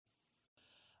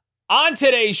On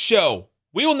today's show,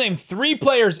 we will name 3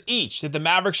 players each that the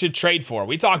Mavericks should trade for.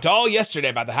 We talked all yesterday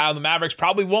about how the Mavericks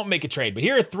probably won't make a trade, but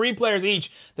here are 3 players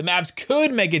each the Mavs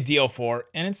could make a deal for,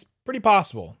 and it's pretty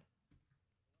possible.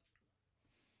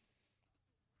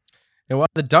 And what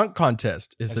the dunk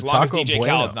contest is as the long Taco as DJ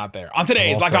Bueno. Khaled's not there. On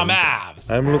today's Locked On Mavs.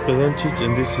 I'm Luka Doncic,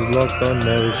 and this is Locked On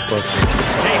Mavericks podcast.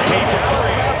 Hey, Dallas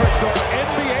Mavericks are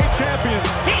NBA champions.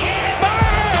 He hits!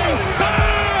 Bang!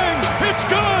 Bang! It's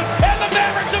good! And the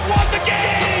Mavericks have won the game!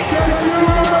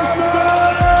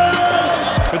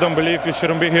 If you don't believe, you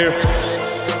shouldn't be here.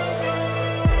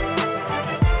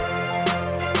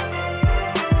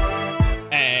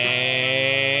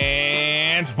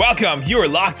 Welcome. You are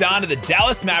locked on to the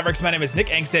Dallas Mavericks. My name is Nick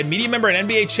Angstead, media member and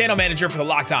NBA channel manager for the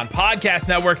Locked On Podcast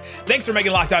Network. Thanks for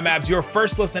making Locked On Mavs your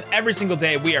first listen every single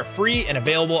day. We are free and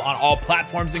available on all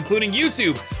platforms, including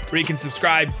YouTube, where you can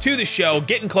subscribe to the show,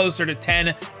 getting closer to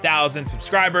 10,000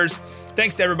 subscribers.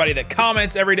 Thanks to everybody that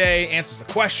comments every day, answers the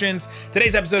questions.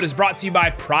 Today's episode is brought to you by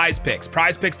Prize Picks.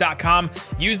 PrizePicks.com.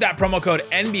 Use that promo code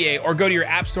NBA or go to your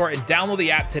app store and download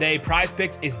the app today. Prize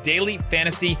Picks is daily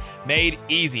fantasy made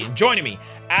easy. And joining me,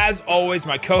 as always,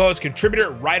 my co-host,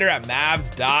 contributor, writer at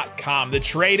Mavs.com, the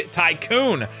trade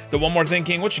tycoon. The One More Thing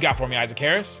King. What you got for me, Isaac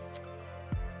Harris?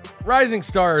 Rising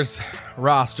Stars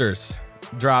rosters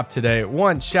dropped today.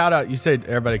 One, shout out. You said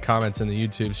everybody comments in the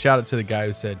YouTube. Shout out to the guy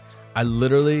who said, I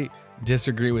literally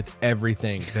disagree with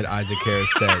everything that Isaac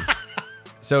Harris says.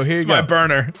 So here you go. It's my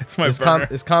burner. It's my burner.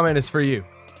 This comment is for you.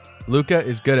 Luka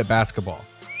is good at basketball.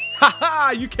 Ha ha!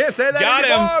 You can't say that Got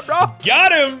anymore, him. bro.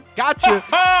 Got him. Got you.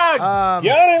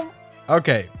 Got him.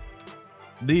 Okay.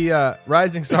 The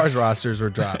Rising Stars rosters were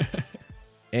dropped.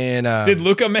 And did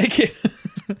Luka make it?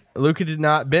 Luka did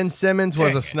not. Ben Simmons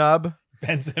was a snub.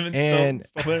 Ben Simmons And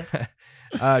still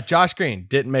there? Josh Green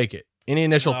didn't make it. Any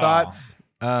initial thoughts?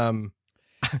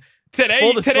 Today,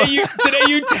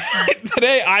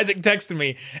 Isaac texted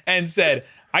me and said,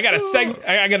 I got a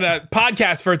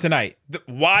podcast for tonight.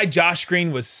 Why Josh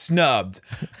Green was snubbed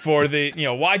for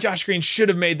why Josh Green should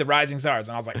have made the Rising Stars.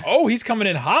 And I was like, oh, he's coming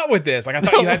in hot with this. Like I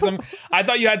thought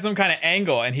you had some kind of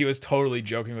angle, and he was totally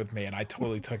joking with me, and I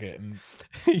totally took it. And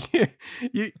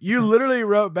you literally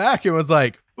wrote back and was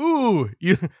like, ooh,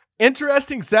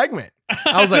 interesting segment.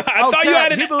 I was like, I thought you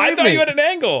had an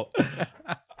angle.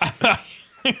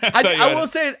 I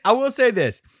will say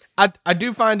this. I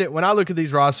do find it when I look at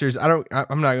these rosters, I'm not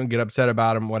going to get upset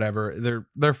about them, whatever.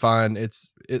 They're fun.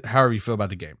 It's however you feel about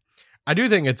the game. I do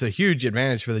think it's a huge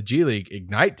advantage for the G League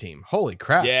Ignite team. Holy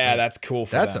crap. Yeah, that's cool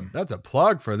for them. That's a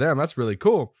plug for them. That's really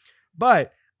cool.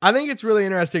 But I think it's really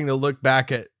interesting to look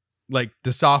back at like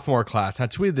the sophomore class. I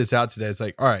tweeted this out today. It's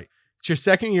like, all right, it's your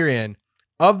second year in.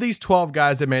 Of these 12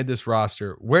 guys that made this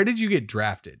roster, where did you get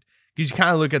drafted? Because you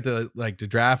kind of look at the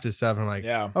draft and stuff, and I'm like,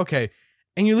 yeah, okay.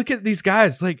 And you look at these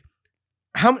guys, like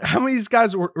how many of these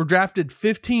guys were drafted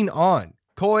 15 on?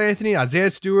 Cole Anthony, Isaiah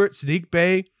Stewart, Sadiq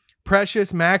Bey,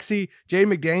 Precious, Maxey,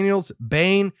 Jaden McDaniels,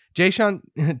 Bane, Jayshawn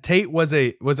Tate was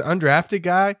an undrafted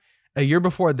guy a year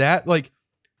before that. Like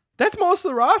that's most of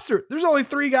the roster. There's only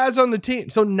 3 guys on the team,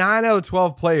 so 9 out of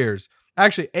 12 players,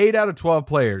 actually 8 out of 12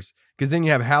 players, because then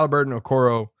you have Halliburton,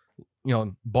 Okoro,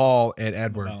 Ball, and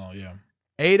Edwards. Oh yeah.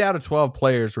 8 out of 12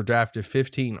 players were drafted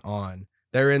 15 on.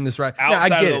 They're in this right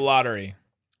outside of the lottery.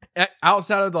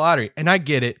 Outside of the lottery. And I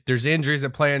get it. There's injuries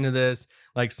that play into this,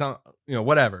 like some,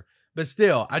 whatever. But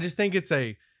still, I just think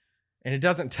and it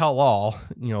doesn't tell all,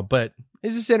 but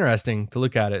it's just interesting to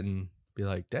look at it and be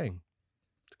like, dang,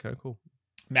 it's kind of cool.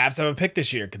 Mavs have a pick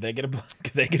this year. Could they get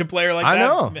a player like that? I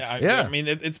know. Yeah. I mean,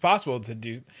 it's possible to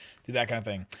do that kind of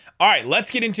thing. All right,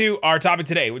 let's get into our topic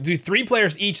today. We'll do 3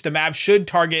 players each the Mavs should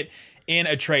target in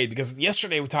a trade, because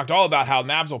yesterday we talked all about how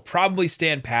Mavs will probably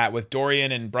stand pat with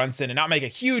Dorian and Brunson and not make a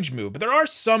huge move, but there are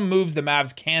some moves the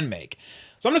Mavs can make.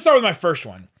 So I'm going to start with my first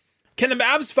one. Can the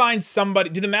Mavs find somebody?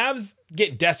 Do the Mavs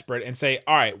get desperate and say,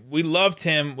 all right, we love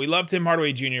Tim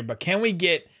Hardaway Jr., but can we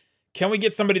get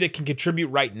somebody that can contribute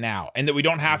right now and that we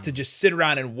don't have to just sit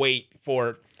around and wait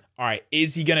for, all right,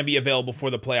 is he going to be available for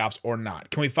the playoffs or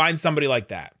not? Can we find somebody like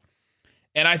that?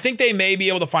 And I think they may be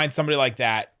able to find somebody like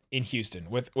that in Houston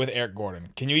with Eric Gordon.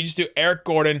 Can you just do Eric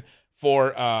Gordon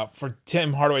for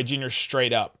Tim Hardaway Jr.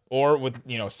 straight up, or with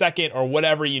second or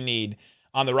whatever you need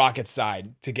on the Rockets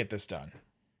side to get this done?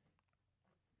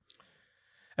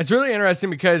 It's really interesting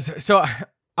because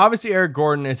obviously Eric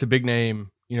Gordon is a big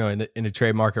name, in the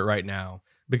trade market right now,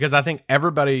 because I think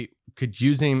everybody could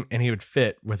use him and he would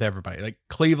fit with everybody. Like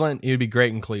Cleveland, he would be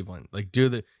great in Cleveland. Like do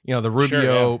the the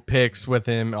Rubio picks with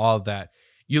him, all of that.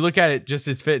 You look at it just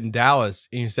as fit in Dallas,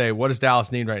 and you say, what does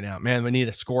Dallas need right now? Man, we need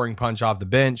a scoring punch off the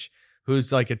bench.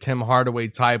 who's like a Tim Hardaway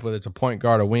type, whether it's a point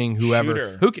guard, a wing,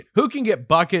 whoever, Shooter. who can get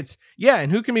buckets. Yeah.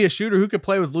 And who can be a shooter, who could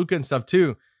play with Luka and stuff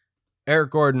too.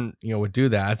 Eric Gordon, would do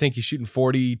that. I think he's shooting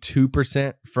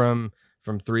 42% from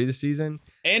three this season.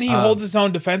 And he holds his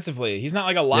own defensively. He's not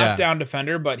like a lockdown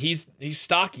defender, but he's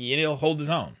stocky and he'll hold his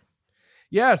own.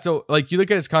 Yeah, so like you look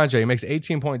at his contract, he makes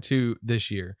 18.2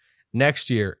 this year. Next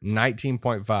year,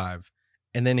 19.5.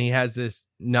 And then he has this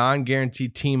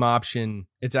non-guaranteed team option.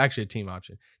 It's actually a team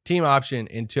option. Team option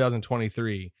in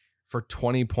 2023 for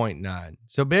 20.9.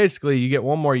 So basically, you get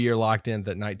one more year locked in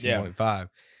at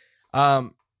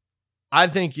 19.5. I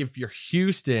think if you're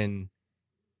Houston,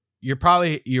 you're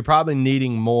probably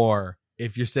needing more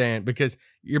if you're saying, because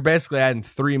you're basically adding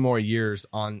 3 more years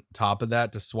on top of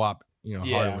that to swap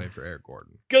Hardaway for Eric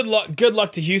Gordon. Good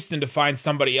luck to Houston to find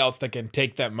somebody else that can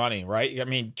take that money, right? I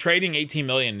mean, trading $18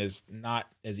 million is not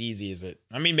as easy as it.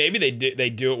 I mean, maybe they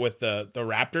do it with the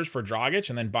Raptors for Dragic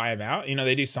and then buy him out.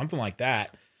 They do something like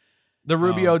that. The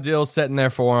Rubio deal's sitting there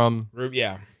for him.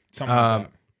 Something like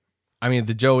that. I mean,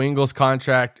 the Joe Ingles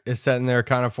contract is sitting there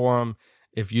kind of for him.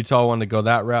 If Utah wanted to go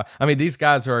that route, I mean, these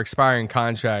guys are expiring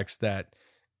contracts that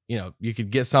you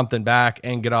could get something back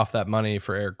and get off that money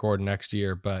for Eric Gordon next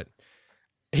year, but.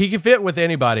 He can fit with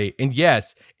anybody. And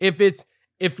yes, if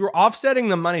you're offsetting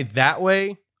the money that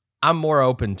way, I'm more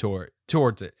open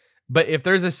towards it. But if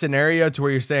there's a scenario to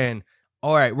where you're saying,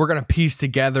 all right, we're going to piece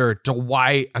together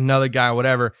Dwight, another guy,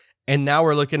 whatever. And now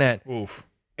we're looking at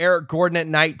Eric Gordon at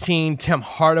 19, Tim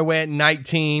Hardaway at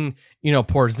 19,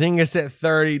 Porzingis at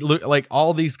 30, like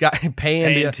all these guys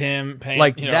paying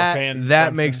like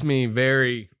that makes me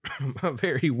very,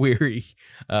 very weary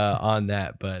on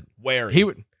that. But he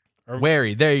would.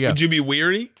 Wary. There you go. Would you be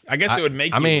weary? I guess it would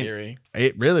make you weary.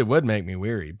 It really would make me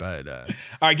weary, but all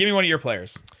right, give me one of your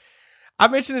players.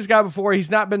 I've mentioned this guy before.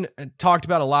 He's not been talked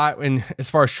about a lot as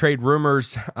far as trade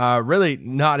rumors. Really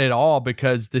not at all,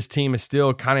 because this team is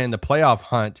still kind of in the playoff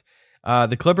hunt.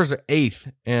 The Clippers are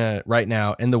 8th right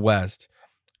now in the West.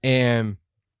 And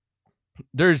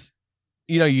there's,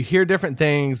 you hear different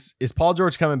things. Is Paul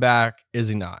George coming back? Is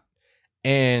he not?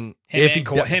 And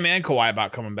him and Kawhi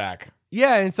about coming back.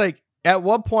 Yeah, and it's like, at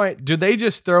what point do they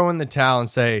just throw in the towel and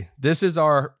say, this is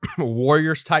our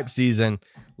Warriors type season,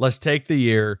 let's take the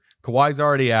year, Kawhi's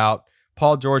already out,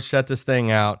 Paul George set this thing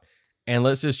out, and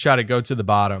let's just try to go to the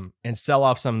bottom and sell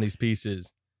off some of these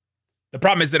pieces? The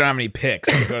problem is they don't have any picks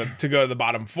to go to the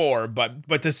bottom 4,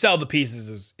 but to sell the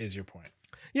pieces is your point.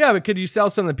 Yeah, but could you sell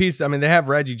some of the pieces? I mean, they have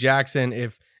Reggie Jackson,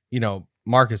 if,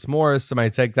 Marcus Morris, somebody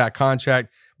take that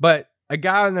contract, but a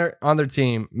guy on their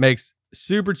team makes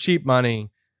super cheap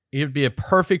money. He'd be a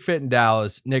perfect fit in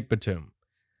Dallas. Nick Batum.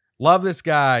 Love this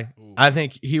guy. Ooh, I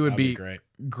think he would be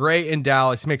great in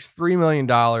Dallas. He makes $3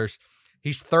 million.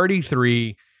 He's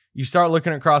 33. You start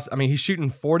looking across. I mean, he's shooting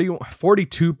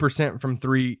 42% from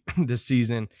 3 this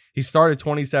season. He started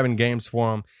 27 games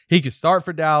for him. He could start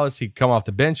for Dallas. He could come off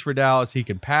the bench for Dallas. He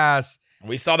could pass.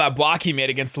 We saw that block he made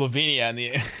against Slovenia in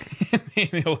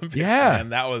the Olympics. Yeah,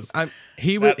 and that was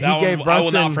he gave Brunson. I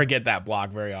will not forget that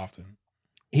block very often.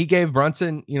 He gave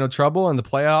Brunson, trouble in the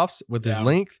playoffs with his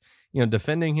length,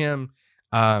 defending him.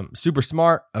 Super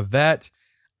smart, a vet.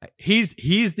 He's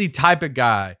the type of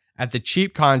guy at the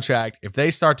cheap contract. If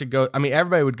they start to go, I mean,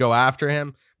 everybody would go after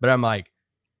him, but I'm like,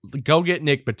 go get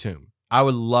Nick Batum. I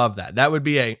would love that. That would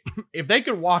be if they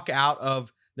could walk out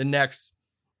of the next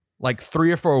like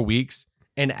 3 or 4 weeks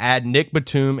and add Nick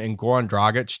Batum and Goran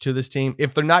Dragic to this team,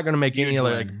 if they're not going to make any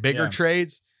other like bigger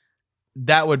trades,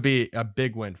 that would be a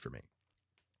big win for me.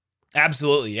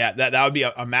 Absolutely. Yeah. That would be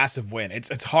a massive win.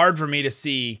 It's hard for me to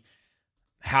see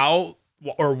how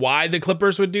or why the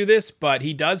Clippers would do this, but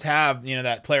he does have,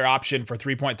 that player option for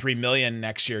 $3.3 million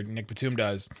next year. Nick Batum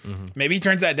does. Mm-hmm. Maybe he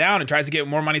turns that down and tries to get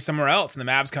more money somewhere else. And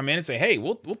the Mavs come in and say, hey,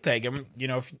 we'll take him.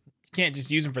 If you can't just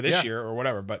use him for this year or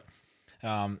whatever. But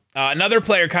another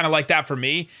player kind of like that for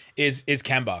me is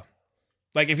Kemba.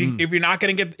 Like if you're not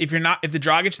going to if the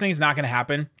Dragic thing is not going to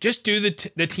happen, just do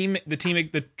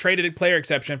the traded player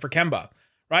exception for Kemba,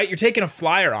 right? You're taking a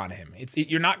flyer on him.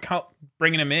 You're not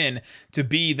bringing him in to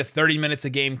be the 30 minutes a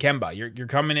game Kemba. You're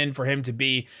coming in for him to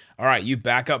be, all right, you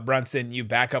back up Brunson, you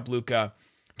back up Luka.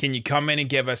 Can you come in and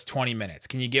give us 20 minutes?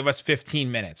 Can you give us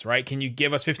 15 minutes, right? Can you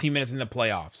give us 15 minutes in the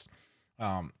playoffs?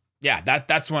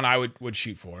 That's one I would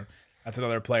shoot for. That's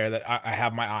another player that I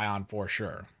have my eye on for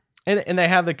sure. And they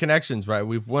have the connections, right?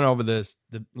 We've went over this,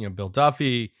 Bill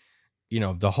Duffy,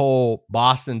 the whole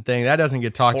Boston thing that doesn't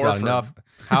get talked about enough.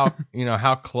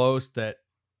 How close that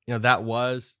that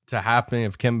was to happening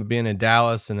of Kemba being in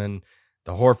Dallas, and then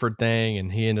the Horford thing,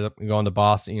 and he ended up going to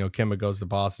Boston. Kemba goes to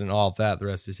Boston, and all of that. The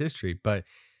rest is history. But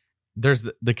there's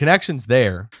the connections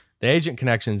there. The agent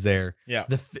connection's there. Yeah.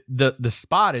 The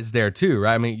spot is there too,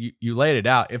 right? I mean, you laid it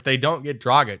out. If they don't get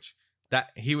Dragic,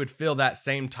 that he would fill that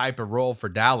same type of role for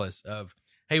Dallas of,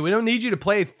 hey, we don't need you to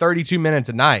play 32 minutes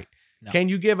a night. No. Can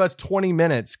you give us 20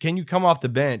 minutes? Can you come off the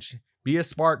bench, be a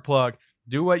spark plug,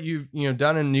 do what you've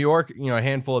done in New York, a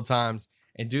handful of times,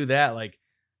 and do that? Like,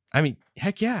 I mean,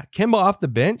 heck yeah, Kemba off the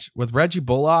bench with Reggie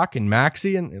Bullock and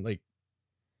Maxey and like,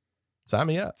 sign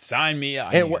me up. Sign me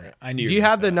up. I knew. Do you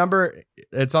have the number?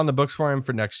 It's on the books for him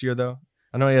for next year, though.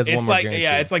 I know he has one more guarantee.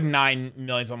 Yeah, it's like 9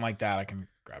 million, something like that. I can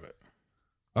grab it.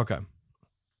 Okay.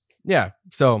 Yeah,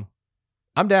 so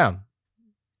I'm down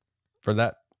for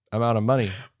that amount of money.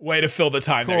 Way to fill the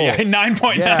time there. Yeah,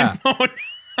 9.9.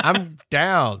 I'm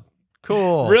down.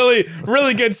 Cool. Really,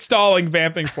 really good stalling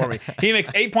vamping for me. He makes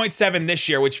 8.7 this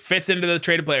year, which fits into the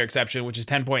traded player exception, which is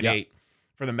 10.8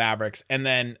 for the Mavericks. And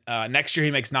then next year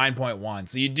he makes 9.1.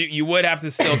 So you would have to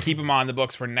still keep him on the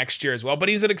books for next year as well. But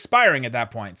he's expiring at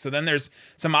that point. So then there's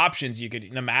some options. The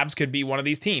Mavs could be one of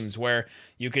these teams where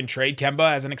you can trade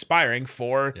Kemba as an expiring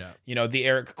for the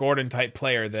Eric Gordon type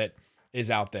player that is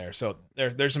out there. So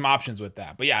there's some options with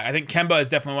that. But yeah, I think Kemba is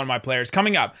definitely one of my players.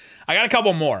 Coming up, I got a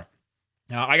couple more.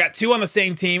 Now, I got 2 on the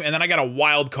same team, and then I got a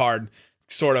wild card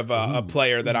sort of a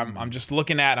player that I'm just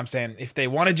looking at. I'm saying if they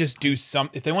want to just do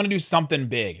something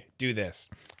big, do this.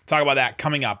 Talk about that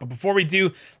coming up. But before we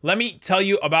do, let me tell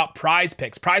you about Prize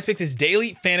Picks. Prize Picks is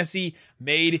daily fantasy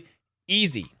made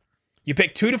easy. You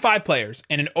pick 2 to 5 players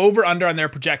and an over/under on their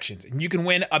projections, and you can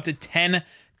win up to 10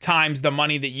 times the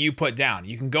money that you put down.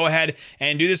 You can go ahead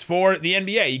and do this for the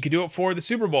NBA. You could do it for the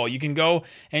Super Bowl. You can go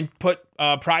and put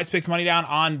Prize Picks money down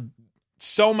on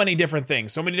so many different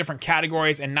things, so many different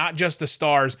categories, and not just the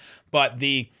stars, but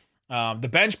the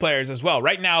bench players as well.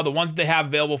 Right now, the ones that they have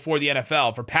available for the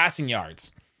NFL for passing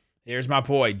yards. Here's my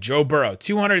boy, Joe Burrow,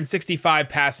 265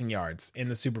 passing yards in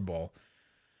the Super Bowl.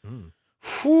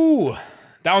 Whew,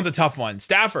 that one's a tough one.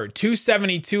 Stafford,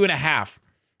 272.5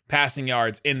 passing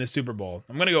yards in the Super Bowl.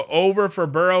 I'm going to go over for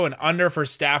Burrow and under for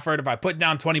Stafford. If I put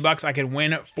down $20, I can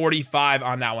win 45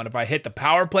 on that one. If I hit the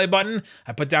power play button,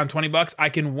 I put down $20, I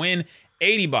can win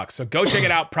 $80. So go check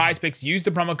it out. Prize Picks. Use the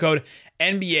promo code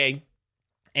NBA,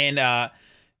 and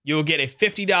you'll get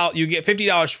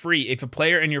 $50 free if a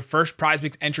player in your first Prize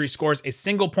Picks entry scores a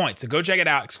single point. So go check it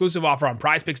out. Exclusive offer on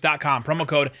PrizePicks.com. Promo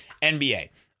code NBA.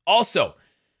 Also,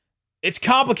 it's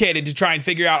complicated to try and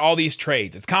figure out all these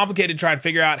trades. It's complicated to try and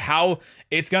figure out how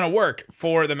it's going to work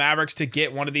for the Mavericks to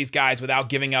get one of these guys without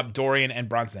giving up Dorian and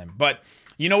Brunson. But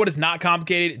you know what is not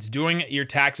complicated? It's doing your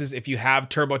taxes if you have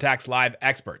TurboTax Live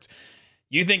experts.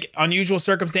 You think unusual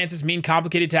circumstances mean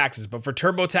complicated taxes, but for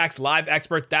TurboTax Live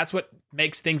experts, that's what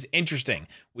makes things interesting.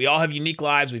 We all have unique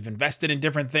lives. We've invested in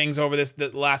different things over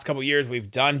the last couple of years.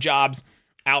 We've done jobs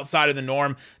outside of the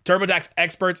norm. TurboTax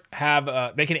experts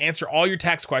they can answer all your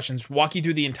tax questions, walk you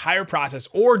through the entire process,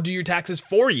 or do your taxes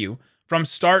for you from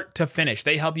start to finish.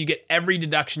 They help you get every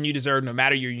deduction you deserve, no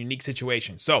matter your unique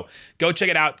situation. So go check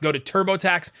it out. Go to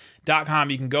TurboTax.com.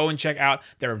 You can go and check out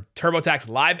their TurboTax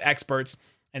Live experts,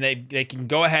 and they can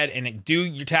go ahead and do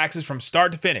your taxes from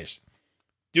start to finish.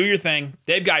 Do your thing.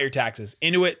 They've got your taxes.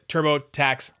 Intuit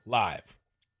TurboTax Live.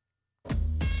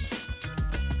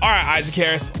 All right, Isaac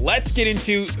Harris. Let's get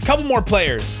into a couple more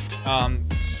players.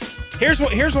 Here's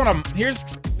one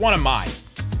of mine.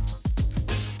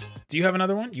 Do you have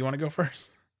another one? You want to go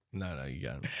first? No, you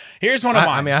got it. Here's one of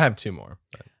mine. I mean, I have 2 more.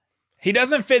 But. He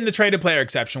doesn't fit in the traded player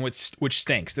exception, which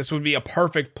stinks. This would be a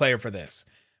perfect player for this.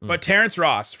 But Terrence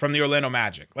Ross from the Orlando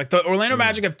Magic. Like, the Orlando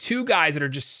Magic have 2 guys that are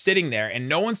just sitting there and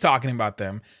no one's talking about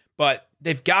them, but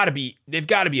they've got to be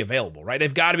available, right?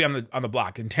 They've got to be on the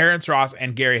block. And Terrence Ross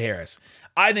and Gary Harris.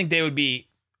 I think they would be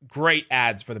great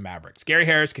ads for the Mavericks. Gary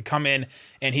Harris could come in,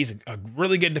 and he's a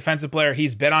really good defensive player.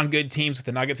 He's been on good teams with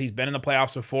the Nuggets. He's been in the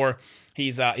playoffs before.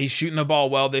 He's shooting the ball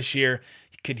well this year.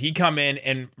 Could he come in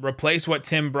and replace what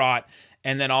Tim brought,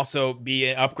 and then also be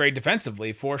an upgrade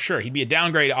defensively? For sure. He'd be a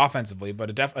downgrade offensively, but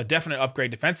a definite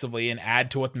upgrade defensively, and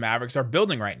add to what the Mavericks are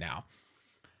building right now.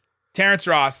 Terrence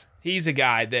Ross, he's a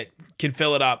guy that can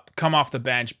fill it up, come off the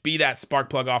bench, be that spark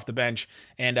plug off the bench,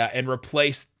 and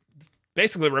replace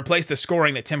the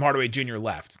scoring that Tim Hardaway Jr.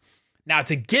 left. Now,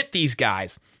 to get these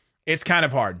guys, it's kind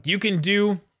of hard. You can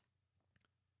do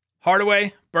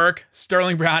Hardaway, Burke,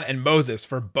 Sterling Brown, and Moses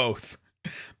for both.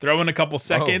 Throw in a couple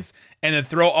seconds, and then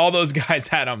throw all those guys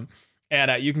at them,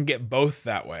 and you can get both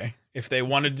that way. If they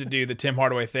wanted to do the Tim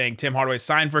Hardaway thing, Tim Hardaway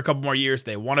signed for a couple more years.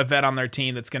 They want a vet on their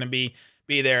team that's going to be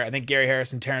there. I think Gary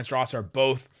Harris and Terrence Ross are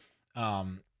both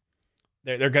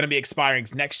they're going to be expiring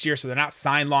next year, so they're not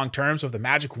signed long term. So if the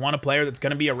Magic want a player that's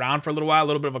going to be around for a little while, a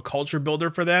little bit of a culture builder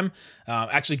for them.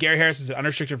 Actually, Gary Harris is an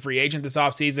unrestricted free agent this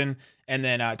offseason, and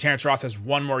then Terrence Ross has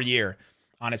one more year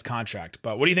on his contract.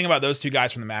 But what do you think about those two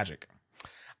guys from the Magic?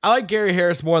 I like Gary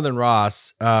Harris more than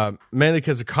Ross, mainly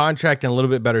because of contract and a little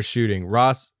bit better shooting.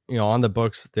 Ross, on the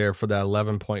books there for that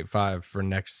 11.5 for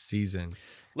next season.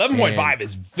 11.5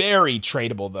 is very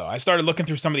tradable, though. I started looking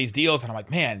through some of these deals, and I'm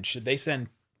like, man, should they send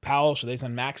Powell? Should they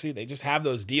send Maxey? They just have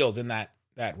those deals in that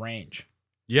range.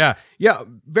 Yeah,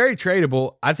 very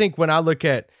tradable. I think when I look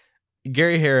at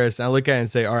Gary Harris, I look at it and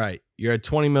say, all right, you're a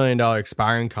 $20 million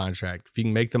expiring contract. If you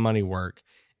can make the money work,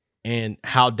 and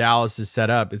how Dallas is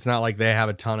set up, it's not like they have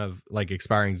a ton of like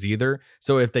expirings either.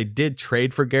 So if they did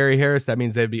trade for Gary Harris, that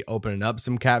means they'd be opening up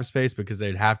some cap space because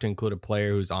they'd have to include a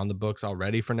player who's on the books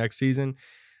already for next season.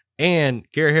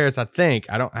 And Gary Harris, I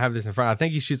don't have this in front. I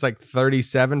think he shoots like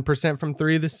 37% from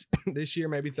three this year,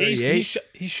 maybe 38.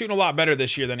 He's shooting a lot better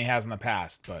this year than he has in the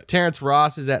past. But Terrence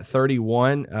Ross is at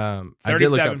 31.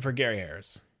 37 for Gary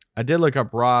Harris. I did look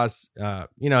up Ross.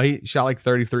 He shot like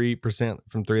 33%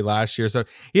 from three last year. So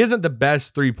he isn't the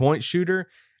best 3-point shooter.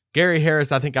 Gary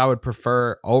Harris, I think I would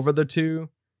prefer over the two.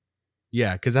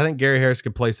 Yeah, because I think Gary Harris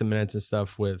could play some minutes and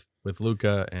stuff with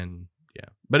Luka, and yeah.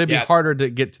 But it'd be harder to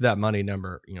get to that money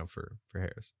number, for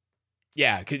Harris.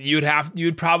 Yeah,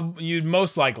 you'd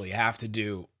most likely have to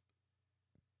do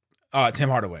Tim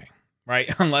Hardaway, right?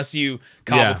 Unless you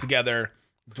cobble together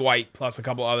Dwight plus a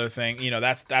couple other things.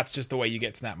 That's just the way you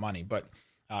get to that money. But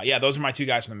those are my two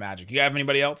guys from the Magic. You have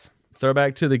anybody else?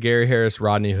 Throwback to the Gary Harris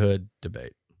Rodney Hood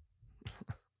debate.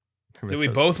 Did we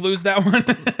both lose that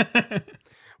one?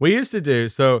 We used to do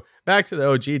so back to the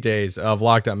OG days of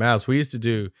Locked On Mavs. We used to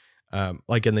do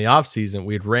like in the off season,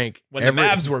 we'd rank when the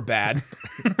Mavs were bad.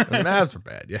 When the Mavs were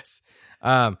bad, yes.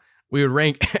 We would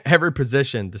rank every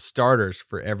position, the starters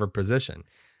for every position.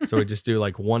 So we just do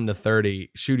like 1 to 30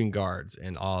 shooting guards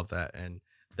and all of that, and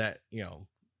that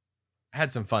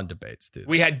had some fun debates too.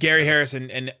 We had Gary Harris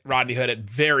and Rodney Hood at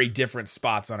very different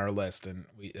spots on our list, and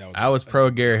I was pro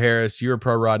Gary Harris. You were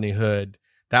pro Rodney Hood.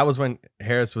 That was when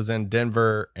Harris was in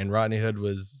Denver and Rodney Hood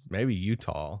was maybe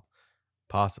Utah,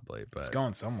 possibly. But it's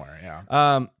going somewhere,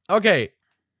 yeah. Okay,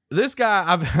 this guy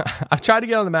I've tried to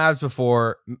get on the Mavs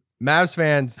before. Mavs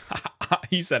fans.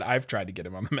 You said I've tried to get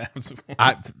him on the Mavs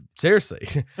before. Seriously.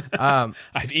 I've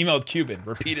emailed Cuban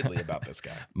repeatedly about this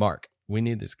guy. Mark, we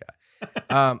need this guy.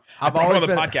 I've always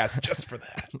been on the podcast just for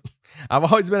that. I've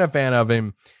always been a fan of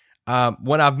him.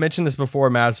 When I've mentioned this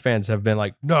before, Mavs fans have been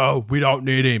like, no, we don't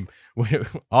need him.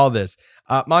 All this.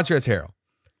 Montrezl Harrell.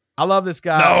 I love this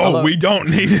guy. No, we don't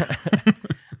need him.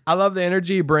 I love the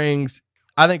energy he brings.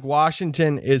 I think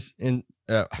Washington is in...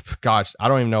 gosh, I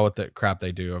don't even know what the crap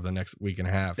they do over the next week and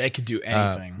a half. They could do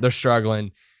anything. They're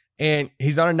struggling. And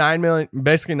he's on a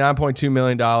basically $9.2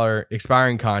 million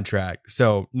expiring contract.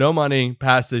 So no money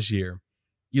past this year.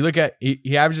 You look at,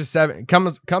 he averages 7,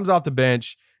 comes off the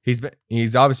bench.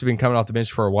 He's obviously been coming off the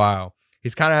bench for a while.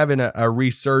 He's kind of having a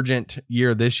resurgent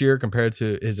year this year compared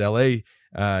to his LA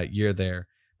year there.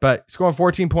 But scoring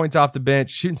 14 points off the bench,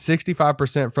 shooting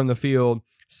 65% from the field,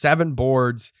 7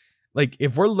 boards. Like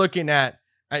if we're looking at,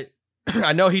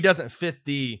 I know he doesn't fit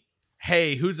the,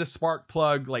 hey, who's a spark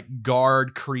plug, like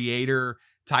guard creator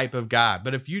type of guy.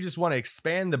 But if you just want to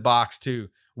expand the box to,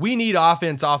 we need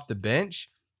offense off the bench,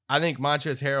 I think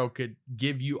Montrezl Harrell could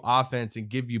give you offense and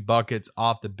give you buckets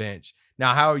off the bench.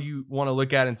 Now, how you want to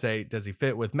look at it and say, does he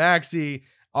fit with Maxey?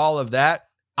 All of that.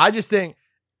 I just think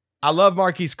I love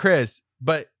Marquise Chris,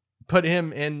 but put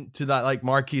him into that like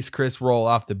Marquise Chris role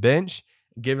off the bench,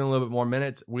 give him a little bit more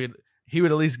minutes. He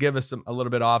would at least give us a little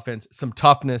bit of offense, some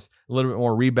toughness, a little bit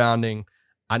more rebounding.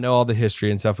 I know all the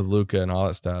history and stuff with Luka and all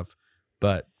that stuff,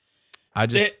 but I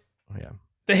just,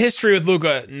 the history with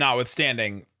Luka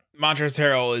notwithstanding, Montrezl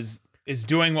Harrell is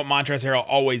doing what Montrezl Harrell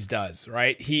always does,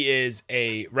 right? He is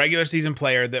a regular season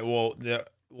player that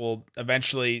will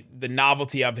eventually, the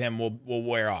novelty of him will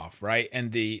wear off, right?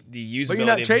 And the usability. But you're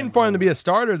not trading for him to be a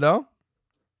starter, though.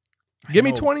 Give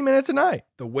me 20 minutes a night.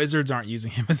 The Wizards aren't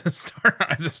using him as a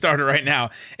starter right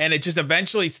now, and it just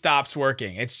eventually stops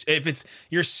working.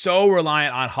 You're so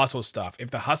reliant on hustle stuff. If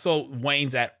the hustle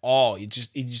wanes at all, it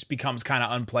just becomes kind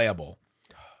of unplayable.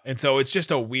 And so it's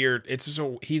just a weird. It's just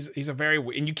he's a very,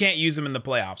 and you can't use him in the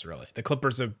playoffs really. The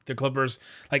Clippers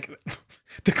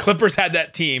had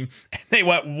that team, and they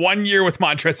went 1 year with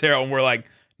Montrezl Harrell, and we're like,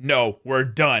 no, we're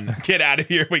done. Get out of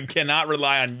here. We cannot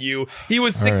rely on you. He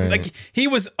was he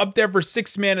was up there for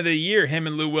 6th man of the year, him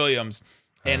and Lou Williams.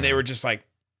 And they were just like,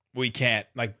 we can't.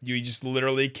 Like, you just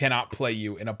literally cannot play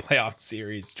you in a playoff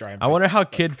series. I wonder how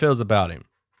Kid feels about him.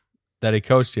 that he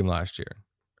coached him last year.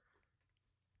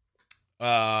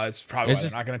 It's probably why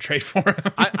they're not going to trade for him.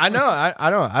 I know.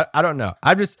 I don't know.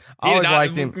 I always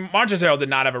liked him. Montrezl Harrell did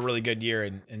not have a really good year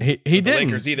in he the didn't,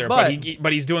 Lakers either.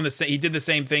 But he's doing the same. He did the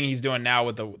same thing he's doing now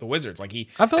with the Wizards. Like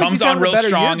I feel comes on real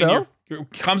strong year,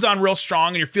 comes on real strong,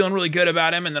 and you're feeling really good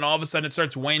about him. And then all of a sudden it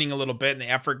starts waning a little bit, and the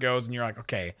effort goes, and you're like,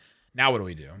 okay, now what do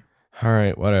we do? All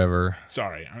right, whatever.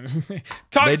 Sorry.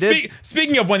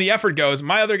 Speaking of when the effort goes,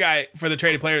 my other guy for the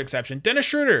traded player exception, Dennis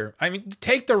Schroeder. I mean,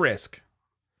 take the risk.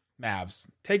 Mavs,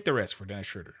 take the risk for Dennis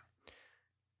Schroeder.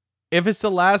 If it's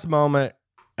the last moment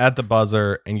at the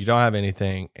buzzer and you don't have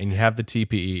anything and you have the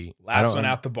TPE, last one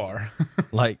out the bar,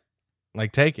 like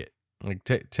take it, like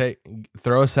take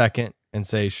throw a second and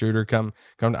say Schroeder come.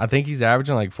 I think he's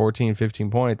averaging like 14, 15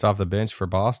 points off the bench for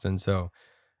Boston, so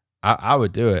I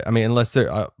would do it. I mean, unless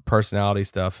they're personality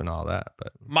stuff and all that.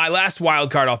 But my last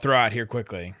wild card I'll throw out here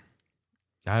quickly.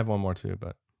 I have one more too,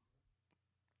 but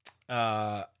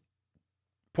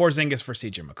Porzingis for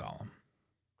CJ McCollum.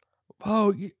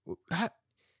 Oh,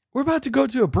 we're about to go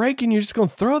to a break, and you're just going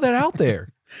to throw that out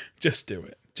there. Just do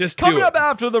it. Just coming do it. Up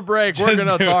after the break. We're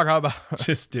going to talk about.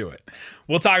 Just do it.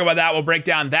 We'll talk about that. We'll break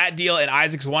down that deal and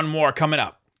Isaac's one more coming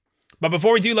up. But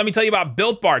before we do, let me tell you about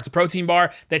Built Bar. It's a protein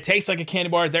bar that tastes like a candy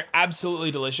bar. They're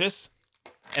absolutely delicious,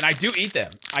 and I do eat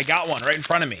them. I got one right in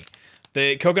front of me.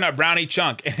 The coconut brownie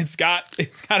chunk, and it's got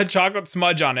a chocolate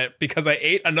smudge on it because I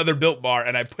ate another Built Bar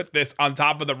and I put this on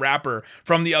top of the wrapper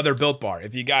from the other Built Bar.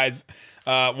 If you guys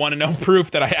want to know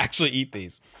proof that I actually eat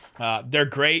these, they're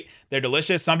great. They're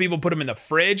delicious. Some people put them in the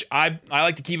fridge. I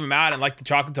like to keep them out and like the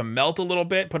chocolate to melt a little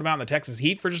bit. Put them out in the Texas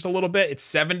heat for just a little bit. It's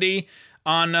 70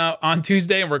 on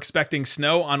Tuesday, and we're expecting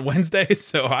snow on Wednesday,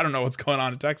 so I don't know what's going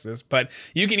on in Texas. But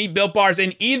you can eat Built Bars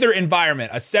in either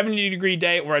environment, a 70-degree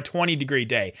day or a 20-degree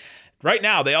day. Right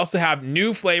now, they also have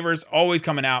new flavors always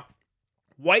coming out.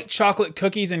 White chocolate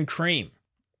cookies and cream.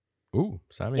 Ooh,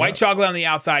 sign me White up. chocolate on the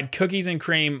outside, cookies and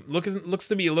cream. Looks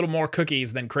to be a little more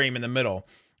cookies than cream in the middle.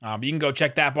 But you can go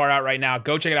check that bar out right now.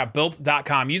 Go check it out,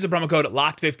 built.com. Use the promo code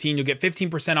LOCKED15. You'll get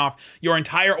 15% off your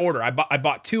entire order. I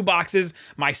bought 2 boxes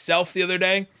myself the other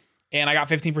day, and I got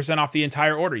 15% off the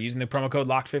entire order using the promo code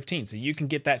LOCKED15. So you can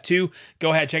get that too.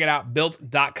 Go ahead, check it out,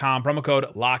 built.com. Promo code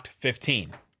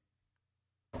LOCKED15.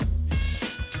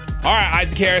 All right,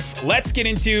 Isaac Harris, let's get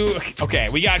into, okay,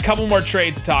 we got a couple more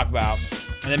trades to talk about,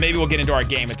 and then maybe we'll get into our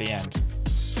game at the end.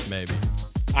 Maybe.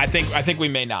 I think we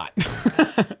may not.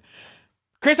 Kristaps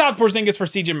Porzingis for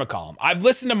CJ McCollum. I've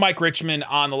listened to Mike Richmond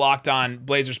on the Locked On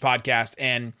Blazers podcast,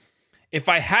 and if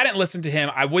I hadn't listened to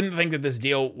him, I wouldn't think that this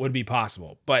deal would be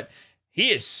possible. But he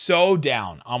is so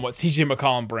down on what CJ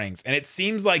McCollum brings, and it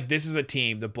seems like this is a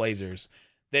team, the Blazers,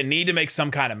 that need to make some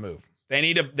kind of move. They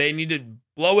need to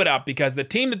blow it up because the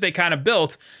team that they kind of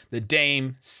built, the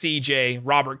Dame, CJ,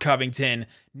 Robert Covington,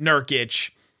 Nurkic,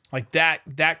 like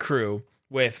that crew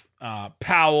with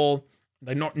Powell,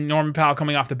 Norman Powell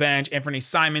coming off the bench, Anthony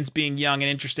Simons being young and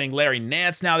interesting, Larry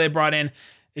Nance now they brought in.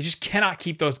 They just cannot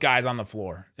keep those guys on the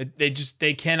floor.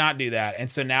 They cannot do that. And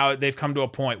so now they've come to a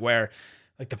point where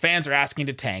like the fans are asking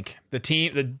to tank. The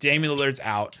Damian Lillard's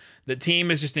out. The team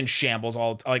is just in shambles.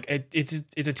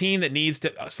 It's a team that needs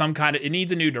to it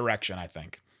needs a new direction. I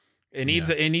think it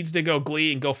needs to go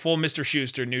Glee and go full Mr.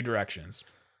 Schuster new directions.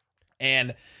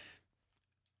 And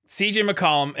CJ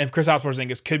McCollum and Kristaps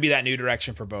Porzingis could be that new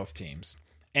direction for both teams.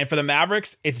 And for the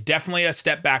Mavericks, it's definitely a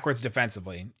step backwards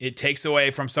defensively. It takes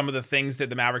away from some of the things that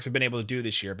the Mavericks have been able to do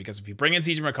this year because if you bring in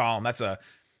CJ McCollum, that's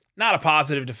not a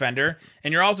positive defender,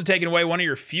 and you're also taking away one of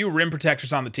your few rim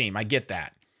protectors on the team. I get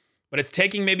that. But it's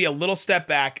taking maybe a little step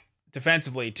back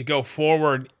defensively to go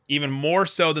forward even more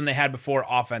so than they had before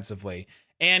offensively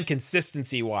and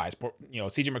consistency-wise. You know,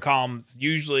 CJ McCollum's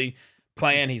usually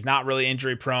playing. He's not really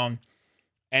injury prone.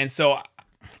 And so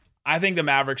I think the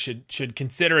Mavericks should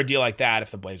consider a deal like that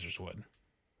if the Blazers would.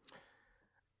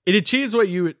 It achieves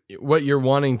what you're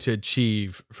wanting to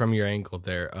achieve from your angle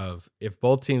there of if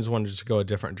both teams wanted to go a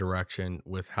different direction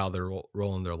with how they're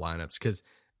rolling their lineups, because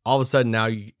all of a sudden now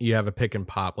you have a pick and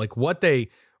pop. Like what they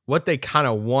kind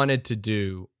of wanted to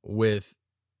do with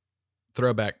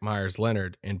throwback Myers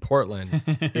Leonard in Portland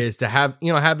is to have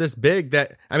this big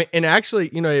that, I mean, and actually,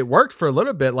 it worked for a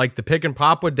little bit, like the pick and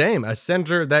pop with Dame, a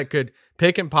center that could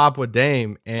pick and pop with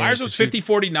Dame. And Myers was 50,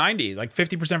 40, 90, like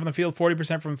 50% from the field,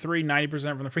 40% from 3,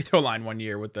 90% from the free throw line one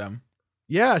year with them.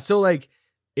 Yeah. So like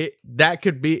that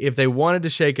could be, if they wanted to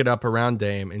shake it up around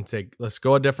Dame and say, let's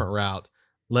go a different route.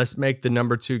 Let's make the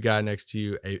number 2 guy next to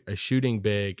you a shooting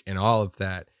big and all of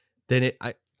that. Then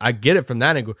I get it from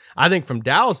that angle. I think from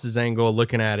Dallas's angle,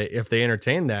 looking at it, if they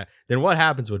entertain that, then what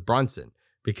happens with Brunson?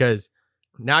 Because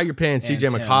Now you're paying CJ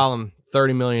Tim. McCollum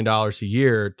 $30 million a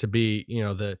year to be,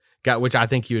 the guy, which I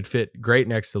think you would fit great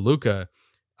next to Luka.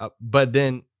 But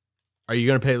then are you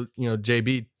going to pay,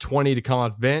 JB 20 to come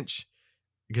off the bench?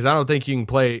 Because I don't think you can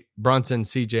play Brunson,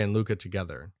 CJ, and Luka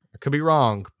together. I could be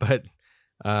wrong, but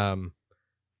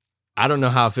I don't know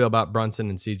how I feel about Brunson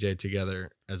and CJ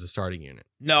together as a starting unit.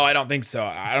 No, I don't think so.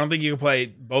 I don't think you can play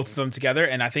both of them together,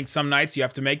 and I think some nights you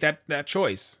have to make that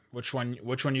choice. Which one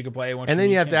you can play, and then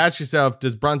you have to ask yourself: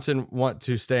 does Brunson want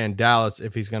to stay in Dallas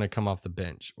if he's going to come off the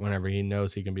bench whenever he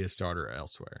knows he can be a starter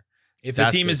elsewhere? If the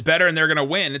team is better and they're going to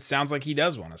win, it sounds like he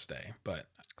does want to stay. But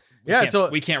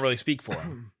we can't really speak for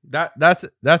him. That's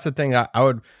the thing.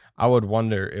 I would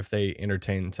wonder if they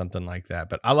entertain something like that.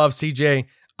 But I love CJ.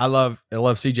 I love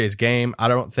CJ's game. I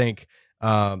don't think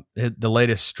the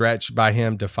latest stretch by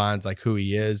him defines like who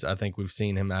he is. I think we've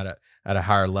seen him at a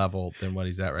higher level than what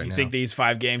he's at right now. You think these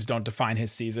 5 games don't define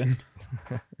his season?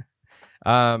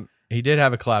 He did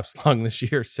have a collapsed lung this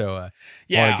year, so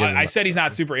I said he's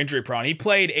not super injury prone. He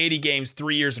played 80 games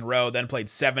 3 years in a row, then played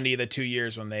 70 the 2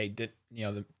 years when they did,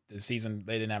 the season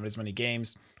they didn't have as many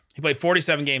games. He played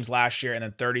 47 games last year and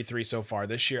then 33 so far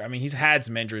this year. I mean, he's had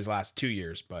some injuries last 2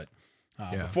 years, but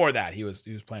before that he was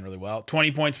playing really well.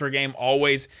 20 points per game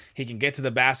always. He can get to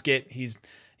the basket. He's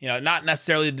not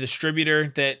necessarily the distributor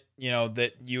that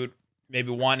that you would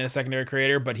maybe want in a secondary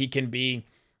creator, but he can be.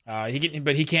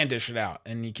 He can dish it out,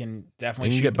 and he can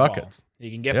definitely shoot get buckets. Ball.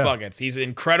 He can get buckets. He's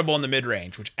incredible in the mid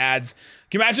range, which adds.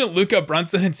 Can you imagine Luka,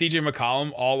 Brunson, and CJ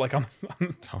McCollum all like on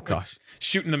oh gosh,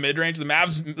 shooting the mid range? The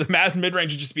Mavs mid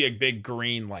range would just be a big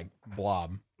green like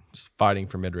blob, just fighting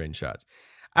for mid range shots.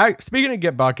 Speaking of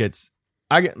get buckets,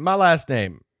 I get my last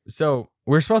name. So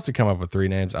we're supposed to come up with 3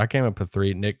 names. I came up with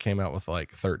 3. Nick came out with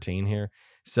like 13 here.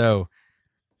 So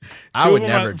I would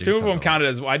never do. 2 of them counted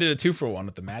as. I did a 2-for-1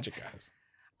 with the Magic guys.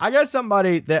 I got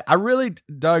somebody that I really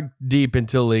dug deep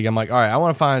into the league. I'm like, all right, I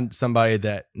want to find somebody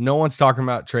that no one's talking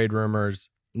about trade rumors.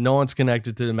 No one's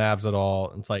connected to the Mavs at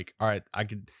all. It's like, all right, I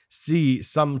could see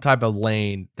some type of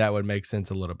lane that would make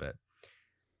sense a little bit.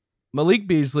 Malik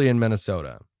Beasley in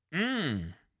Minnesota.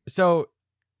 So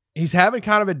he's having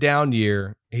kind of a down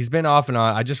year. He's been off and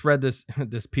on. I just read this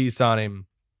piece on him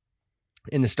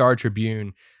in the Star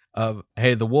Tribune of,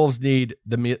 hey, the Wolves need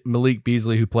the Malik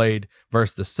Beasley who played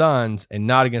versus the Suns and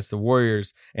not against the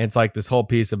Warriors. And it's like this whole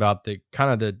piece about the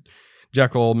kind of the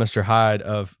Jekyll, Mr. Hyde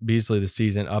of Beasley this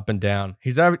season, up and down.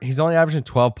 He's only averaging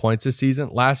 12 points this season.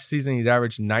 Last season, he's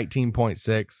averaged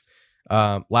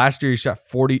 19.6. Last year, he shot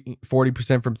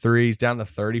 40% from 3. He's down to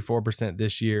 34%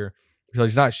 this year. So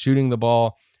he's not shooting the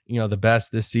ball, the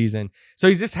best this season. So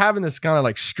he's just having this kind of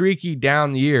like streaky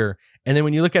down year. And then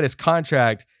when you look at his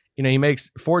contract, he makes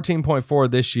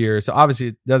 14.4 this year. So obviously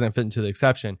it doesn't fit into the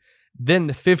exception. Then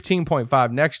the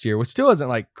 15.5 next year, which still isn't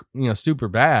like, super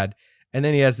bad. And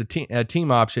then he has the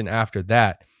team option after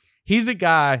that. He's a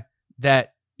guy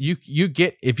that you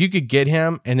get, if you could get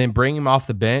him and then bring him off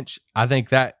the bench, I think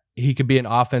that he could be an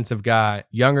offensive guy,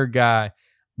 younger guy.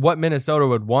 What Minnesota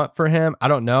would want for him, I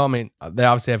don't know. I mean, they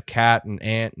obviously have Cat and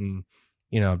Ant and,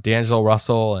 D'Angelo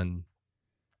Russell and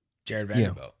Jared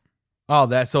Vanderbilt. All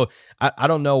that. So I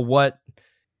don't know what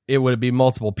it would be.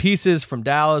 Multiple pieces from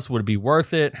Dallas. Would it be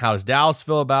worth it? How does Dallas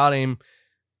feel about him?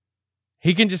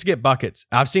 He can just get buckets.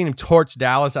 I've seen him torch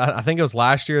Dallas. I think it was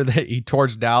last year that he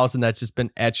torched Dallas, and that's just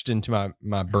been etched into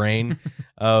my brain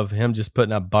of him just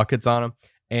putting up buckets on him.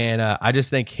 And I just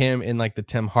think him in like the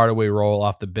Tim Hardaway role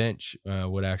off the bench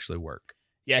would actually work.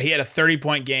 Yeah, he had a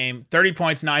 30-point game, 30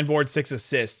 points, 9 boards, 6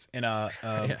 assists in a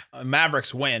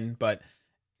Mavericks win, but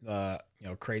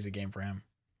crazy game for him.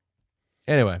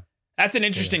 Anyway, that's an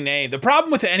interesting name. The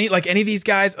problem with any of these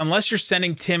guys, unless you're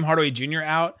sending Tim Hardaway Jr.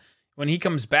 out when he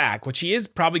comes back, which he is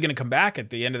probably going to come back at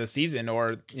the end of the season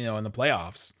or in the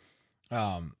playoffs,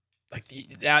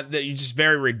 that you're just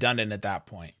very redundant at that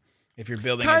point. If you're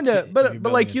building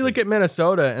but like you look at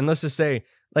Minnesota and let's just say,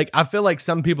 like, I feel like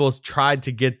some people tried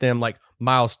to get them like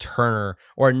Miles Turner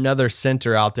or another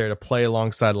center out there to play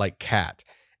alongside like Cat.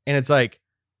 And it's like,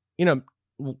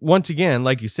 once again,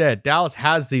 like you said, Dallas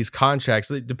has these contracts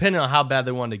depending on how bad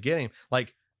they want to get him.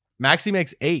 Like Maxey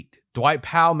makes 8, Dwight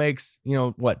Powell makes,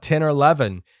 10 or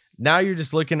 11. Now you're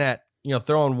just looking at,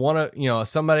 throwing one,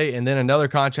 somebody and then another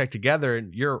contract together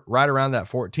and you're right around that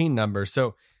 14 number.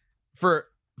 So for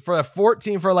a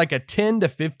 14, for like a 10 to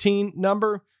 15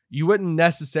 number, you wouldn't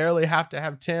necessarily have to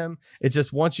have Tim. It's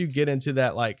just once you get into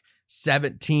that like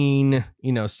 17,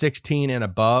 16 and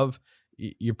above,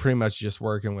 you're pretty much just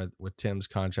working with Tim's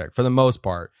contract for the most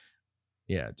part.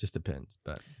 Yeah, it just depends.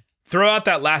 But throw out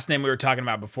that last name we were talking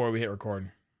about before we hit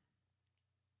record.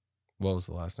 What was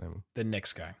the last name? The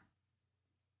Knicks guy.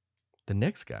 The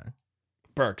Knicks guy.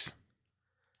 Burks.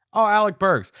 Oh, Alec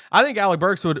Burks. I think Alec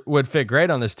Burks would fit great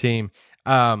on this team.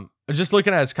 Just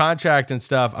looking at his contract and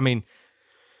stuff, I mean,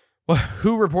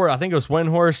 who reported? I think it was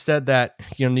Windhorst said that,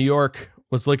 New York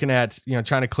was looking at,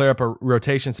 trying to clear up a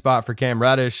rotation spot for Cam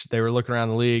Reddish. They were looking around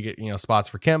the league at, spots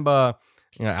for Kemba,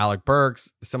 Alec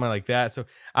Burks, something like that. So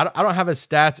I don't have his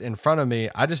stats in front of me.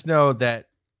 I just know that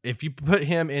if you put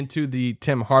him into the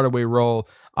Tim Hardaway role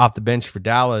off the bench for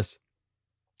Dallas,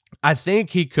 I think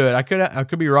he could. I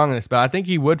could be wrong on this, but I think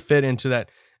he would fit into that,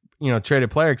 traded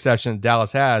player exception that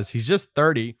Dallas has. He's just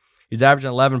 30. He's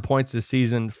averaging 11 points this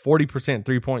season, 40%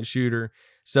 3-point shooter.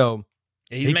 So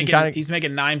he's making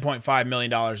 $9.5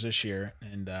 million this year,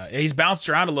 and he's bounced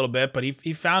around a little bit, but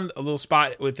he found a little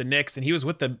spot with the Knicks, and he was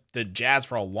with the Jazz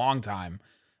for a long time,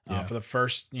 for the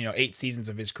first 8 seasons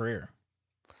of his career.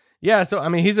 Yeah, so I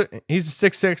mean he's a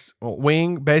 6'6"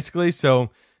 wing basically.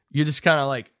 So you just kind of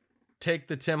like take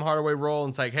the Tim Hardaway role and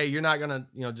it's like, hey, you're not gonna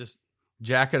just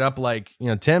jack it up like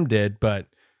Tim did, but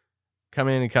come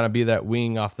in and kind of be that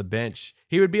wing off the bench.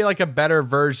 He would be like a better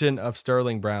version of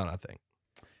Sterling Brown, I think.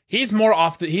 He's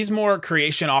more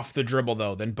creation off the dribble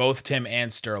though than both Tim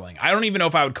and Sterling. I don't even know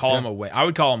if I would call him a wing. I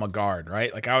would call him a guard,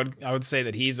 right? Like I would say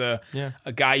that he's a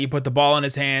guy you put the ball in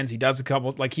his hands. He does a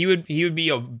couple, like he would be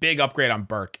a big upgrade on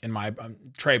Burke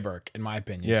Trey Burke in my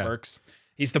opinion. Yeah. Burke's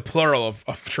he's the plural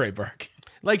of Trey Burke.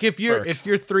 Like if you're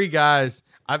 3 guys,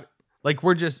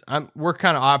 we're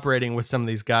kind of operating with some of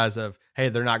these guys of, hey,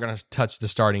 they're not going to touch the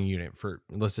starting unit for,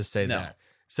 let's just say that.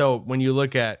 So when you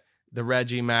look at the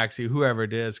Reggie, Maxey, whoever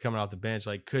it is coming off the bench,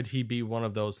 like could he be one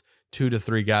of those 2 to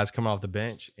 3 guys coming off the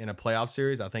bench in a playoff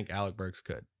series? I think Alec Burks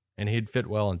could, and he'd fit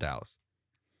well in Dallas.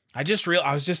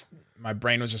 My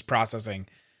brain was just processing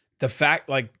the fact,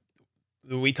 like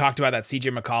we talked about that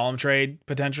CJ McCollum trade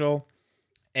potential,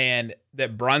 and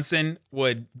that Brunson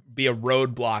would be a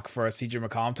roadblock for a CJ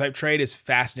McCollum type trade is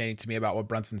fascinating to me about what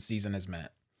Brunson's season has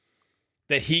meant.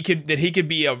 That he could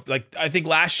be I think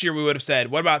last year we would have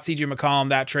said, what about CJ McCollum,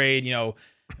 that trade,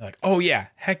 like, oh yeah,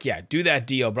 heck yeah, do that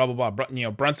deal, blah, blah, blah.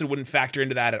 Brunson wouldn't factor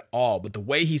into that at all. But the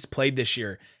way he's played this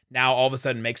year now all of a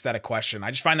sudden makes that a question.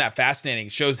 I just find that fascinating.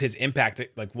 It shows his impact,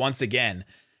 like once again,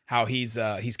 how he's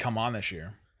come on this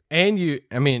year. And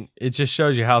it just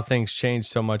shows you how things change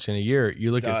so much in a year.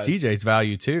 You look at CJ's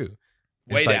value too.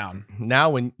 Way down. Now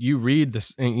when you read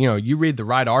this, you read the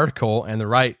right article and the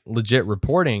right legit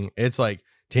reporting, it's like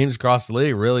teams across the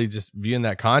league really just viewing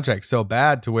that contract so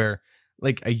bad to where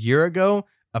like a year ago,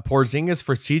 a Porzingis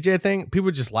for CJ thing, people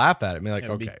would just laugh at it. I mean, like,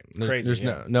 okay, there's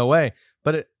no way.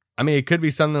 But it could be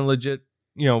something legit,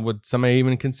 would somebody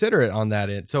even consider it on that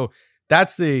end? So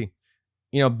that's the,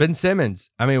 Ben Simmons.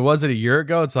 I mean, was it a year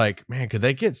ago? It's like, man, could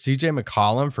they get CJ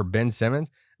McCollum for Ben Simmons?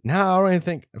 No, I don't even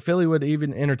think Philly would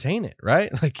even entertain it,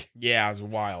 right? Like, yeah, it was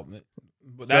wild.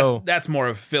 But that's more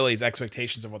of Philly's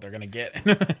expectations of what they're going to get.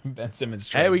 Ben Simmons.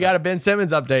 Hey, we got a Ben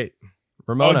Simmons update.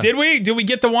 Ramona. Oh, did we? Did we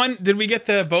get the one? Did we get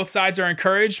the both sides are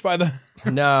encouraged by the?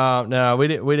 No, we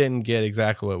didn't get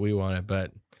exactly what we wanted,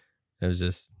 but it was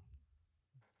just.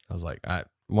 I was like,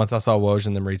 once I saw Woj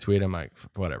and them retweet, I'm like,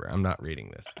 whatever. I'm not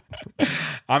reading this.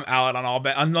 I'm out on all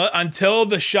until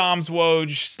the Shams,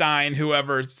 Woj, Stein,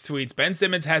 whoever tweets Ben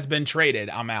Simmons has been traded.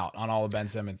 I'm out on all of Ben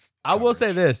Simmons. I will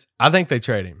say this: I think they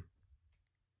trade him.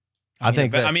 I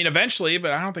think eventually,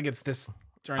 but I don't think it's this.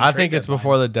 I think it's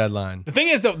before the deadline. The thing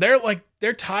is, though,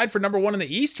 they're tied for number 1 in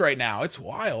the East right now. It's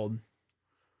wild.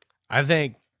 I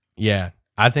think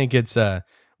it's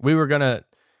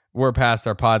we're past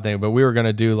our pod thing, but we were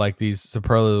gonna do like these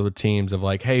superlative teams of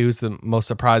like, hey, who's the most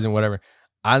surprising, whatever.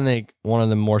 I think one of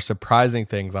the more surprising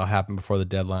things that'll happen before the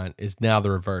deadline is now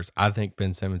the reverse. I think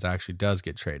Ben Simmons actually does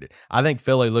get traded. I think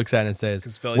Philly looks at it and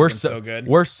says, we're so good.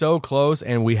 We're so close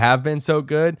and we have been so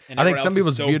good. And I think some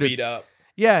people's viewed beat up.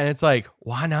 Yeah, and it's like,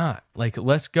 why not? Like,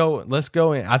 let's go in.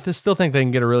 I still think they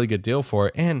can get a really good deal for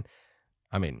it. And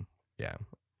I mean, yeah,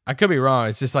 I could be wrong.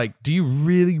 It's just like, do you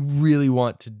really, really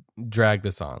want to drag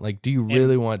this on? Like, do you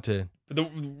really want to? The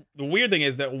weird thing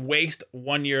is that waste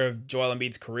 1 year of Joel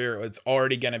Embiid's career, it's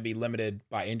already going to be limited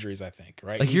by injuries, I think,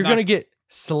 right? Like, you're going to get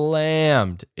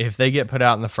slammed if they get put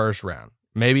out in the first round,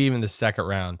 maybe even the second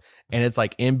round. And it's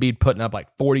like Embiid putting up like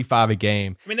 45 a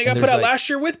game. I mean, they got put out last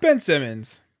year with Ben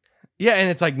Simmons. Yeah, and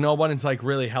it's like no one's like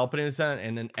really helping him,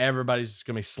 and then everybody's just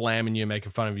going to be slamming you and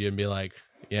making fun of you and be like,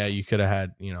 yeah, you could have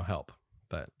had, help.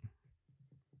 But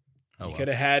you could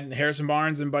have had Harrison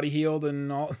Barnes and Buddy Hield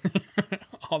and all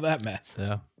that mess.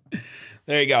 Yeah.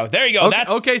 There you go. Okay,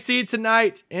 that's OKC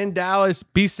tonight in Dallas.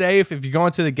 Be safe if you're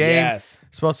going to the game. Yes.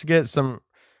 You're supposed to get some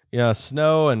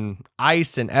snow and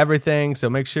ice and everything. So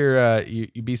make sure you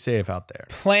be safe out there.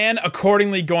 Plan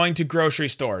accordingly going to grocery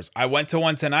stores. I went to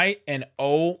one tonight, and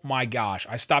oh my gosh,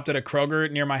 I stopped at a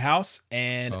Kroger near my house,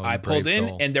 and I pulled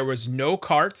in, and there was no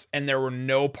carts, and there were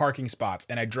no parking spots.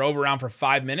 And I drove around for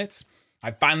 5 minutes. I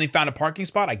finally found a parking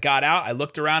spot. I got out. I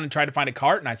looked around and tried to find a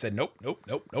cart, and I said, nope.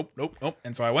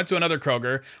 And so I went to another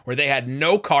Kroger where they had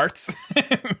no carts.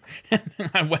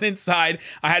 I went inside.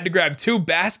 I had to grab 2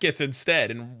 baskets instead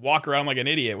and walk around like an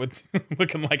idiot with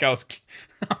looking like I was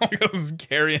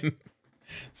carrying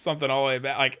something all the way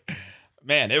back. Like,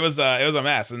 man, it was a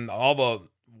mess, and all the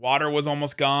water was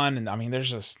almost gone. And I mean,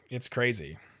 it's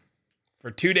crazy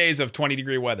for 2 days of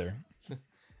 20-degree weather.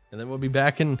 And then we'll be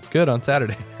back in good on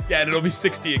Saturday. Yeah, and it'll be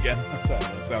 60 again on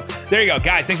Saturday. So there you go,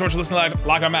 guys. Thanks so much for listening to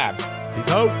Locked On Mavs. Peace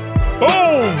out.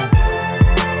 Boom!